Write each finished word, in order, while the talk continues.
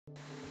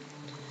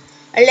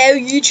Hello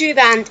YouTube,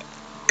 and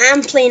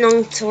I'm playing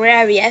on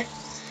Terraria.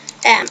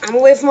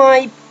 I'm with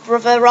my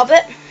brother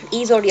Robert.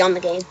 He's already on the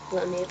game,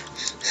 little noob.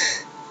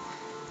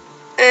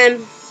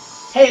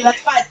 Hey, let's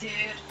fight, dude.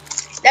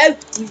 No, you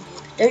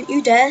noob, don't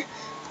you dare.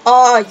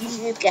 Oh, you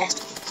noob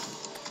guest.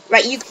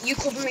 Right, you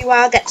cover me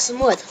while I get some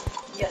wood.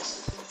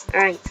 Yes.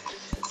 Alright.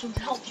 To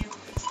help you.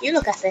 You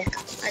look epic.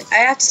 I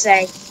have to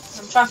say.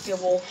 I'm trying to be a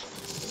wolf.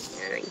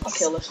 Nice. I'll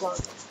kill this slime.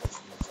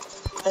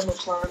 I love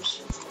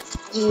slimes.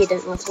 You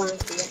don't love slime,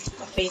 do you?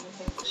 My favourite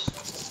things.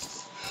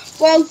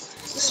 Well, the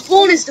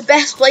spawn is the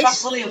best place.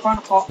 Actually, I found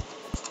a pot.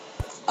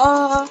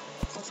 I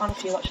found a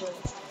few actually.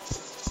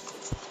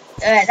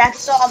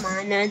 That's all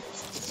mine then.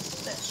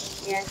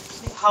 This. Yeah.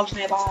 House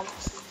nearby.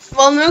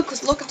 Well, no,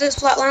 because look at this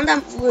flat land,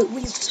 and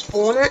we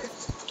spawn it.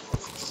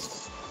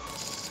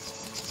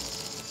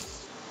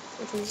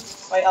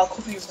 Right, I'll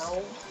cover you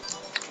now.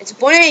 It's a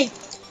bunny!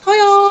 Hiya!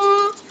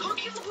 You can't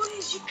kill the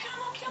bunnies! You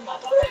cannot kill my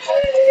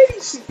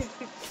bunnies!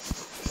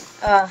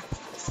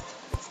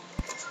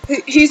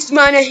 Who's the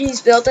miner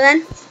who's builder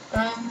then?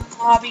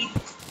 Harvey. Do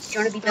you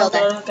want to be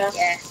builder?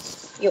 Yeah,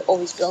 you're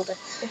always builder.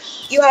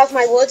 Yes. You have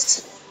my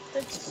woods.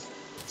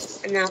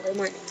 And now go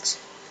minings.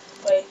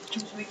 Wait, do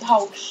you want to make the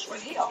house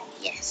right here?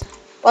 Yes.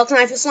 Well, can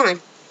I have your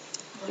slime?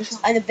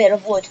 And a bit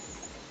of wood.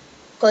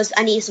 Because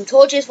I need some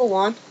torches for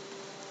one.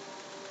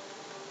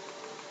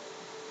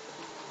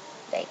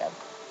 There you go.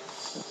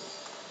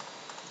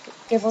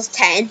 Give us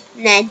 10,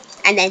 and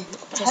then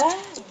just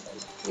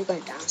you're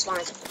going down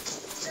slide.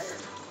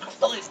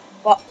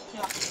 What?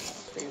 Yeah.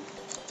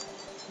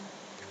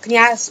 Can I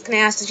ask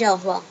the gel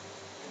as well?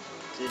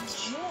 The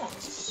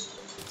gems.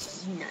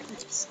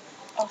 Nice.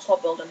 I'll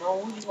stop building now.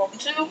 You want me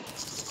to?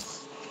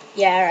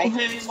 Yeah, right.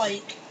 Okay,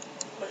 like,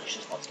 but it's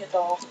just about to get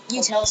dark.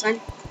 You tell us then.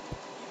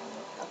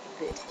 Oh,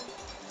 good.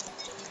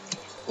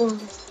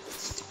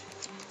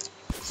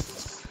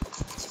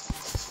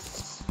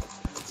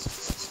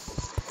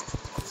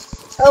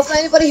 Oh, for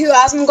anybody who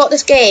hasn't got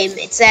this game,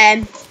 it's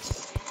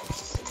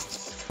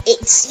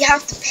you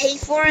have to pay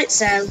for it,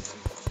 so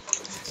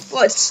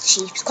well, it's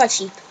cheap. It's quite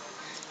cheap.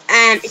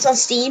 It's on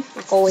Steam,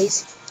 like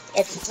always.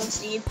 Everything's on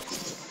Steam.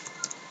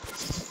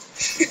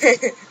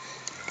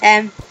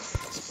 And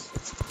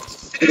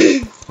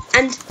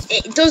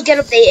it does get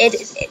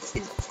updated.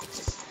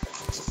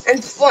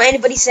 And before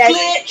anybody says,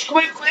 glitch!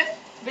 Come here, quick!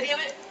 Video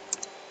it!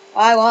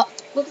 why what?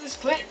 Look at this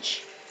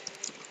glitch!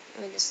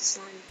 I mean, this is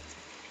slime.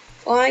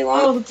 Why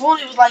what? Oh, the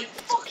bunny was like,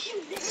 fuck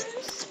you,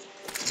 niggers!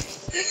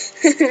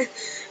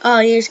 Oh,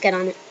 you just get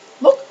on it.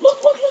 Look!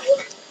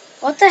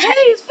 What the heck?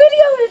 Hey, it's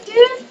videoing,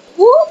 dude!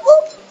 Whoop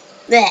whoop!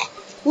 There.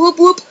 Whoop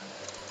whoop.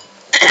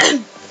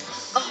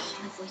 Oh,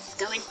 my voice is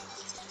going.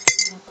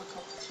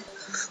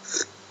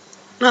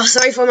 Oh,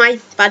 sorry for my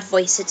bad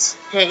voice. It's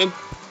hurting.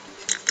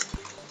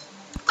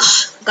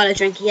 Oh, got a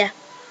drink here.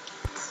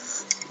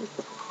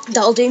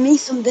 That'll do me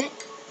some bit.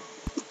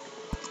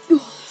 Oh,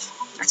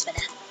 that's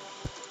better.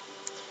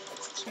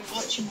 Some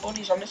glitching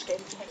bunnies on this game.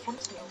 It's quite fun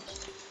to be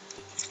honest.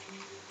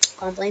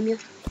 Can't blame you.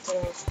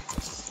 Yeah.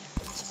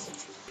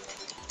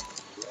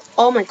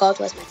 Oh my god,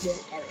 where's my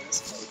dirt? There it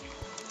is.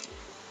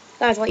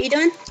 Guys, what are you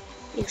doing?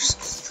 You're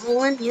just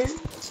trolling, yeah?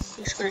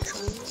 You're just gonna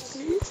troll.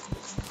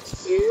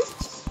 Yeah.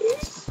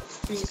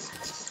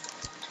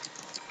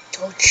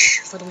 Torch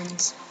for the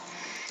wins.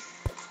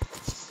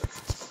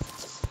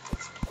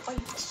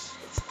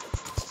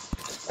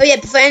 Oh yeah,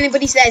 before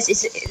anybody says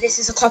this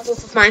is a copy of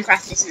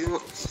Minecraft, it's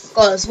not.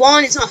 Because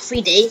one, it's not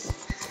 3D.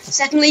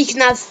 Secondly, you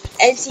can have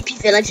NCP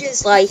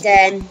villages like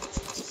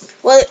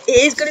well, it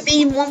is going to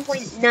be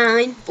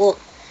 1.9, but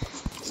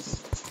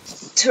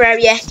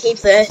Terraria came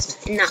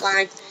first in that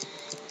line.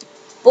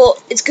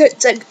 But it's good.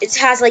 It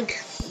has like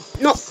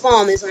not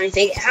farmers or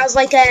anything. It has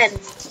like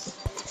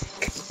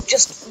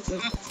just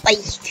like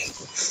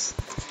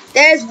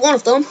there's one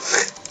of them.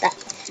 That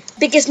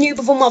biggest noob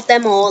of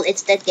them all.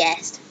 It's Dead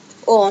Guest.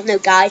 Or no,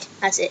 guide.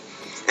 That's it.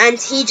 And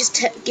he just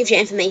gives you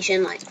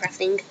information like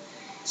crafting.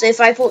 So if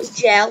I put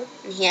gel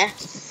in here,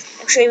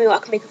 I'll show you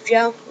what I can make with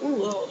gel.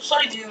 Oh,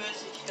 sorry viewers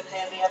if you can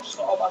hear me, I've just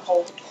got all my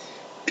cold.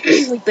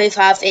 We both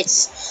have. It's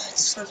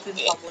supposed to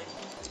be the family.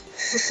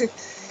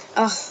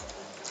 Oh,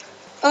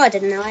 I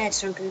didn't know I had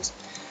shrunken.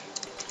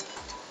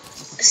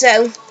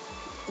 So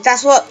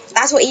that's what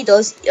he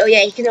does. Oh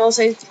yeah, you can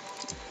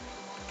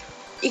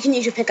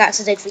use your pickaxe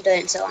as if we do it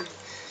and so on.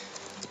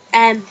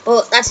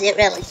 But that's it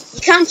really.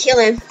 You can't kill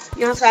him.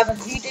 You have to have a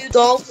voodoo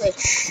doll,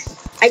 which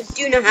I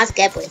do know how to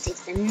get, but it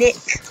takes the nick.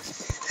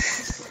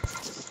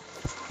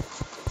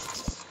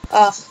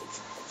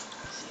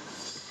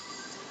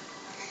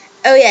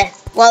 Oh yeah.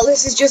 Well,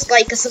 this is just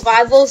like a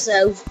survival,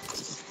 so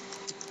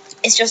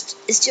it's just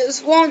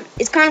one.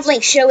 It's kind of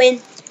like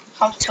showing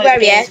how to play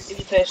the game if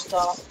you first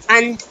start,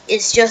 and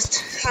it's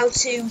just how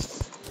to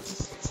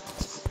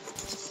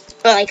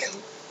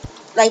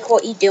like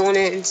what you do on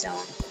it and so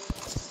on.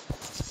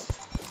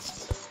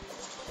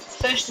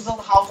 First to build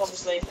a house,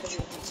 obviously, because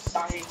you'll be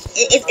dying.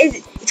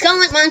 It's kind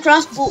of like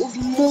Minecraft, but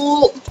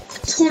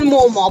with a ton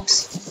more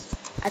mobs,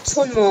 a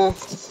ton more,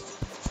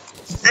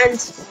 and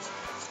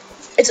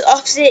It's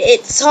opposite.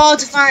 It's hard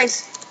to find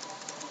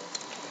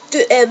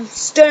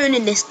stone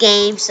in this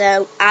game,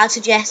 so I'd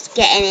suggest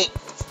getting it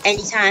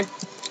anytime.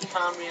 You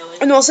can really.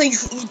 And also,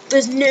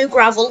 there's no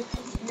gravel.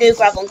 No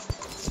gravel.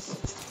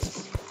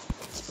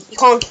 You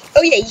can't.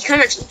 Oh yeah, you can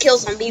actually kill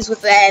zombies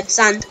with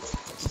sand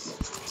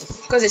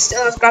because it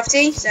still has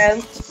gravity.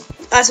 So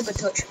that's a good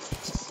touch.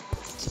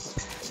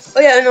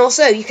 Oh yeah, and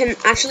also you can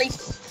actually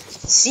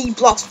see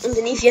blocks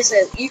underneath you, so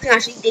you can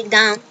actually dig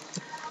down.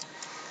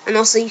 And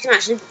also you can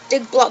actually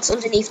dig blocks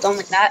underneath them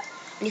like that,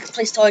 and you can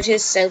place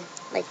torches. So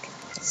like,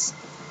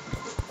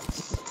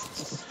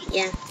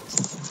 yeah.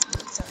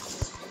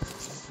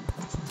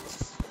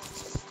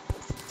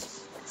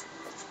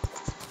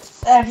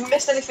 If you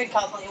missed anything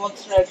out that you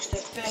wanted to know,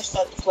 just first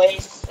start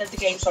the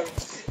game, sorry.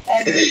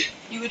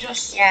 You would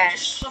just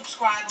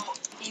subscribe or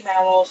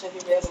email us if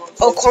you really want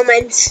to. Or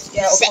comment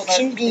yeah,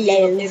 section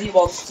below. If you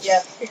want,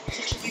 yeah.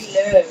 Section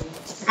below.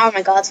 Oh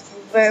my god,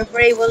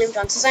 Ray William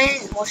Johnson's. I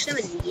ain't watched him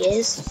in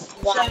years.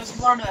 Wow. So if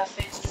you want to know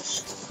anything,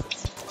 just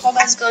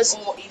comment or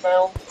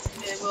email.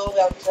 We'll be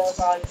able to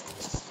verify.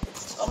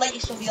 I'll let you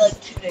still be like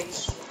 2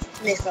 days.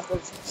 No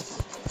problem.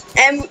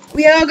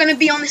 We are going to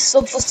be on this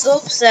sub for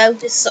sub, so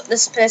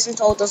this person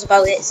told us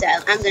about it, so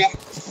I'm going to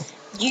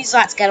use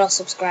that to get our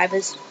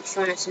subscribers, if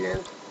you wanted to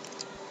know.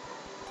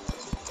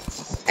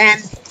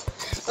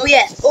 Oh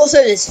yeah, also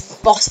there's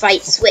boss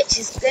fights, which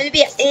is going to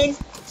be in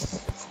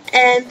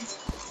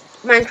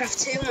Minecraft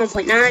 2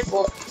 1.9,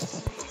 but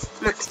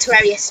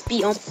Terraria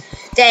speed on.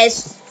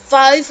 There's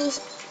 5,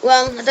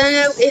 well, I don't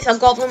know if a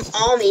goblin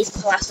army is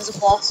classed as a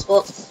boss,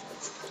 but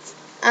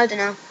I don't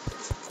know.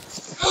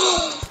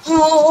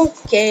 Oh,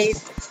 cave.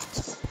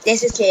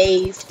 This is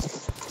caved.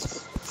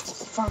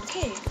 Found a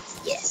cave?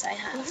 Yes, I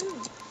have.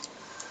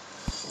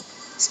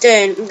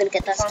 Stone, I'm gonna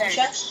get that Found stone. a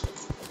chest?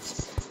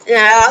 No,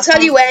 I'll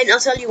tell you when,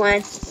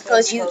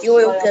 because you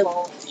will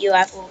go, you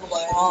have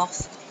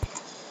half.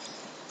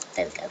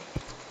 There we go.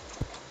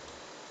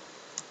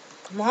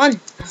 Come on.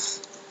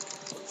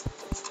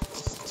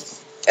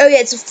 Oh yeah,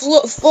 it's a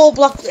 4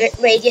 block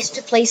radius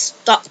to place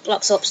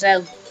blocks up,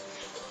 so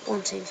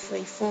 1, 2,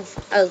 3, 4,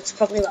 5. Oh, it's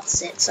probably about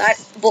 6.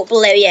 But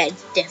below, yeah,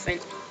 it's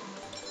different.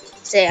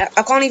 So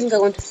I can't even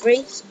go into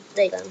 3. So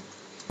there you go.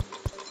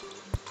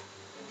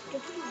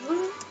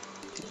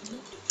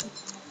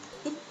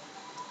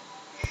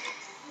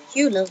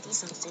 You love these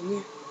songs, didn't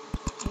you?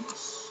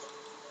 Yes.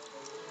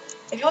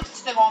 If you wanted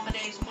to know what my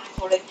name's what I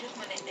call it, just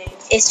my nickname.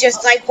 It's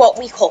just like what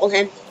we call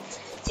him.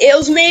 It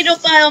was made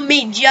up by our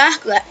mate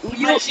Jack.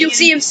 You'll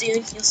see him soon.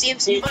 You'll see him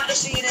soon. You might have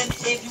seen him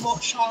if you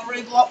watch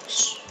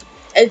Roblox.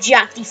 Oh,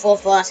 Jack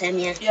D4 him,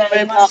 yeah. Yeah,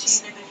 you might have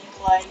seen him if you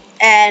play.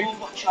 Or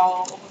watch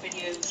our other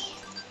videos.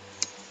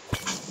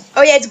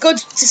 Oh yeah, it's good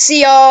to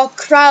see our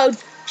crowd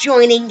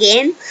joining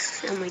in.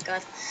 Oh my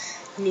god,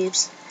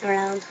 noobs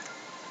around.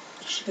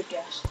 Just a good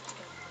guess.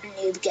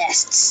 Noob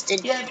guests.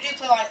 Yeah, we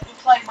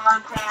play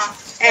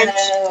Minecraft and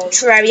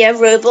Terraria,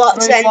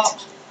 Roblox, and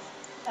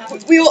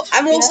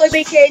I'm also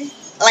making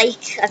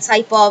like a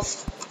type of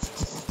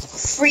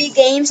free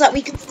games that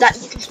you can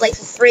play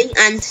for free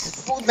and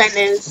full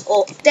demos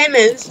or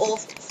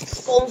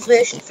full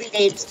version free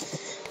games.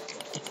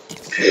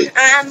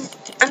 I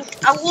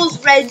was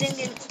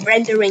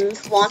rendering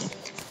one,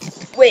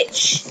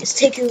 which is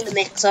taking the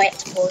mix, so I had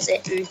to pause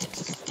it and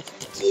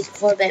leave it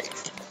for a bit.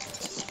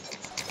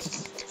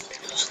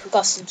 I've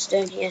got some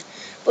stone here,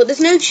 but there's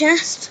no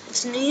chest.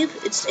 It's noob.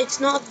 It's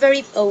not very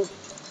idiot.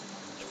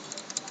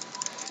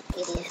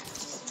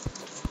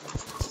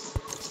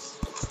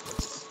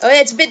 Oh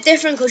yeah, it's a bit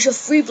different because you're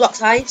 3 blocks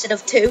high instead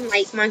of 2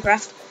 like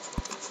Minecraft.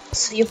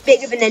 So you're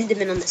bigger than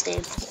Enderman on this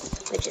game,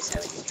 which is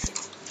how it is.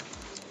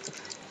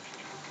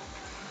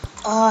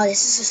 Oh,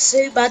 this is a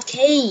so bad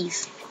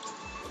cave.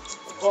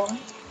 Why?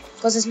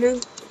 Because there's no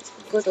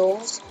good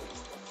ores.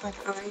 Like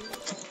iron.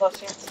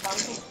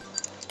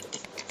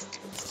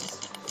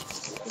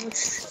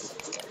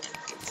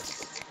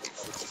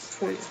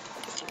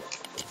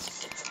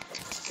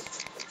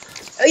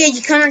 Oh yeah,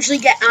 you can actually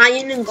get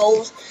iron and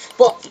gold,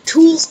 but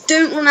tools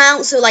don't run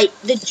out, so like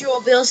the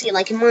durability,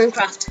 like in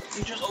Minecraft.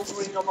 You just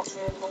overread on what's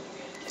really long.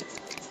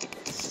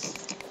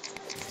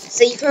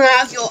 So you can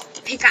have your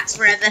pickaxe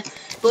forever,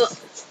 but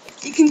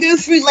you can go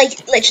through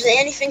like literally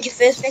anything your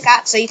first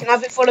pickaxe, so you can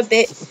have it for a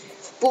bit.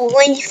 But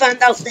when you find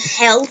out the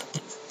hell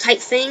type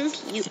thing,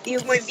 you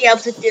won't be able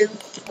to do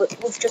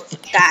with just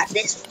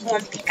this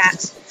one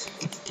pickaxe.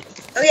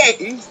 Oh yeah,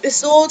 the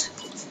sword.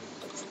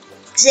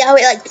 See how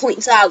it like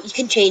points out? You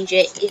can change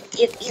it.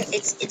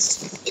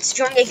 It's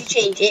stronger if you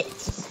change it.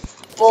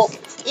 But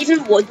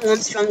even wood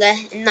one's stronger,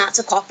 and that's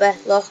a copper.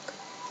 Look,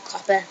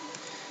 copper.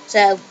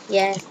 So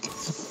yeah,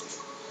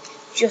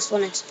 just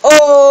wanted to.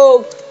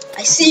 Oh,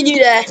 I seen you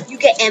there. You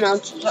get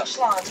MLG. Is that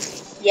slime?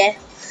 Yeah.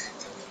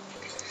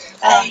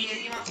 Yeah,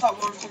 you might have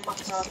one from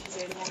back now if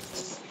you really want to.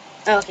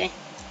 Oh, okay.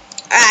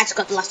 I actually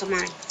got the last of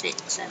mine.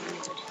 So I'm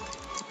good.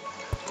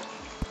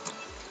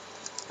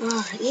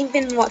 Oh, you've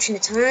been watching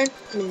the time.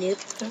 I'm a noob.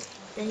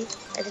 I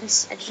didn't.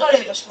 Sorry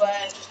if I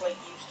swear, just like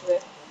used to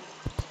it.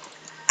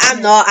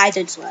 I'm not. I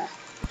don't swear.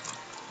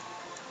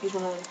 He's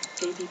one of them.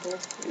 gay people.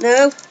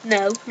 No.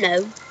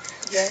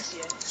 Yes.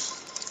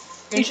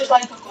 He's just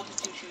like, I've got the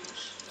 2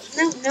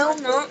 shoes. No,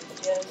 I'm not.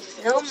 Yeah,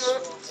 No, I'm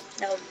not.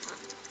 No,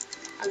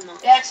 I'm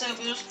not. Yeah, so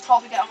we'll just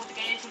probably get on with the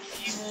game for a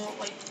few more,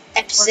 like,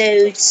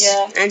 Episodes,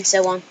 and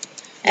so on.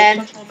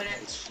 20 more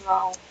minutes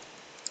now.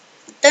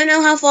 Don't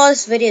know how far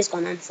this video's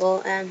gone on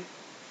for.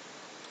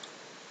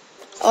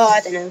 Oh,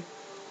 I don't know.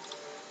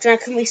 Do you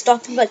reckon we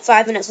stop in like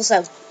 5 minutes or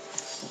so?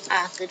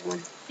 Ah, good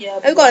one. Yeah.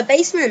 Oh, we got a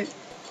basement.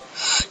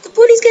 The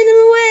bunny's getting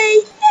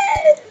away.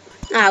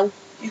 Ow.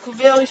 You can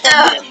really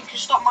stop. You can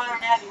stop mine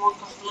right now if you want,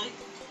 possibly.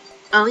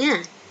 Oh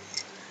yeah.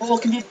 Or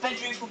it can be a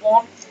bedroom for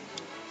one.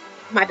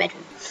 My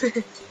bedroom.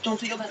 Don't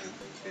take your bedroom.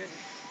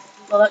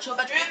 Well, that's your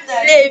bedroom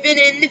then. Living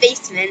in the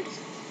basement.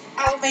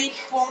 I'll make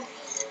one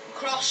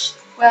across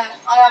where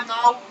I am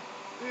now.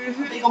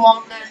 A bigger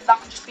one, then that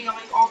can just be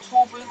like our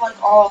tool room,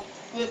 like our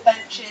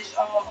workbenches,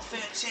 our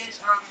furnaces,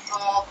 and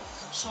our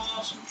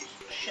saws and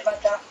shit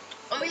like that.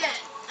 Oh yeah.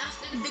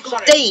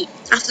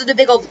 After the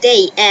big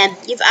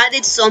update, you've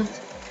added some.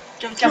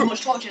 Do you have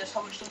much torches?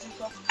 How much torches you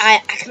got? I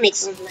can make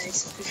some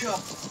loads. For sure.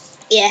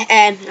 Yeah,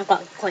 I've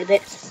got quite a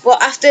bit.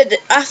 But after a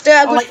bit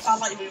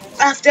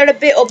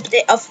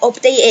of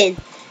updating,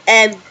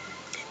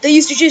 there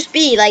used to just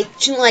be like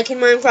in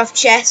Minecraft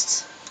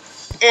chests,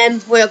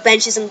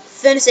 workbenches and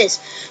furnaces.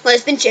 Well,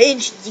 it's been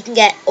changed. You can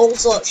get all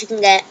sorts. You can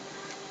get.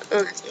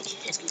 Oh, that's good.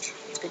 That's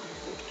good.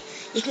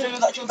 You can do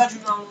that to your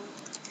bedroom now.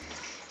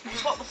 You can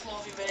stop the floor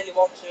if you really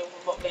want to. I'm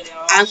not really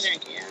hard. I'm gonna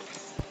do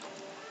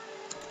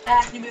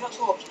that. Can you move that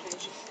torch,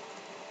 please?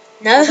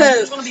 No.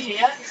 It's gonna be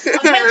here. I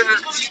mentioned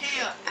it's gonna be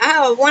here.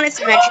 Oh, I want it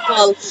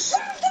symmetrical. Move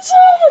the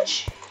torch!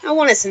 I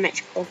want it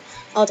symmetrical.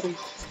 Hold on.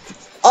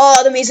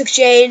 Oh, the music's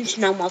changed.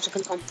 No mods are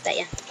gonna come. There,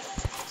 yeah.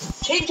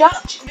 Change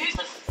that.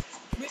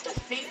 Move the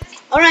thing.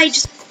 Alright,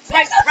 just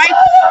right.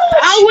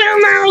 I will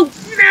now.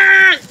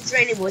 Nah, it's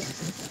raining wood.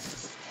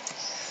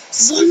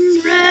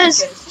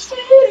 Sunrise.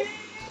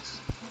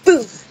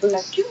 Boom.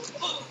 Thank you.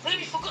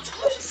 Maybe forgot to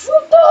close the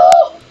front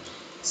door.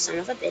 Son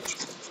of a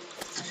bitch.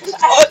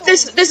 Oh,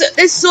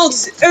 this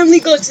sword's only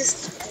good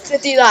to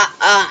do that.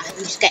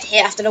 You just get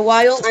hit after a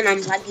while, and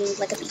I'm lagging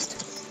like a beast.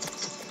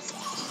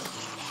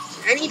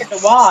 I need a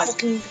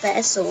fucking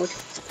better sword.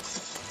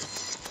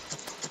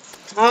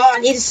 Oh, I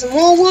needed some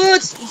more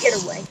wood. You get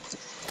away.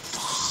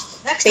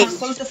 Next time,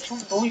 close the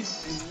front door, you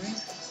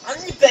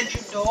and the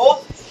bedroom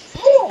door.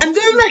 I'm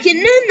going back in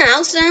there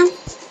now, so.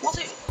 What's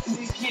it?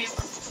 Review.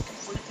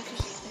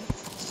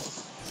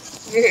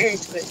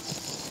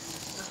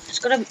 It's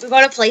good. We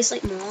gotta place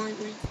like more, haven't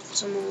we?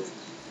 Some more.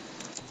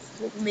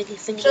 Make it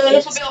think. So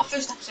this will be our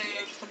first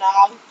episode for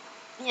now.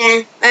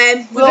 Yeah.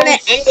 We're gonna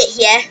end it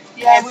here.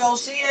 Yeah, we'll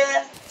see you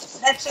in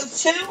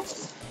episode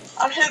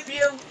 2. I hope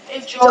you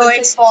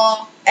enjoyed so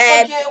far.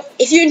 Thank you.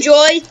 If you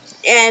enjoyed,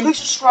 please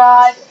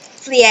subscribe.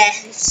 Yeah,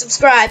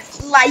 subscribe,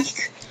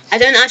 like. I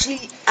don't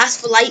actually ask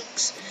for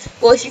likes,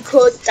 but if you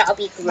could, that'll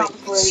be great. That'd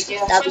be great.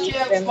 Yeah. That'd be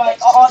right.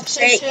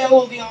 Episode 2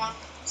 will be on.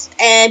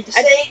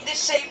 This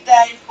same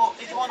day, but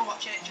if you want to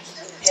watch it, just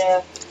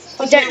yeah.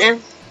 I don't know.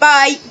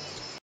 Bye.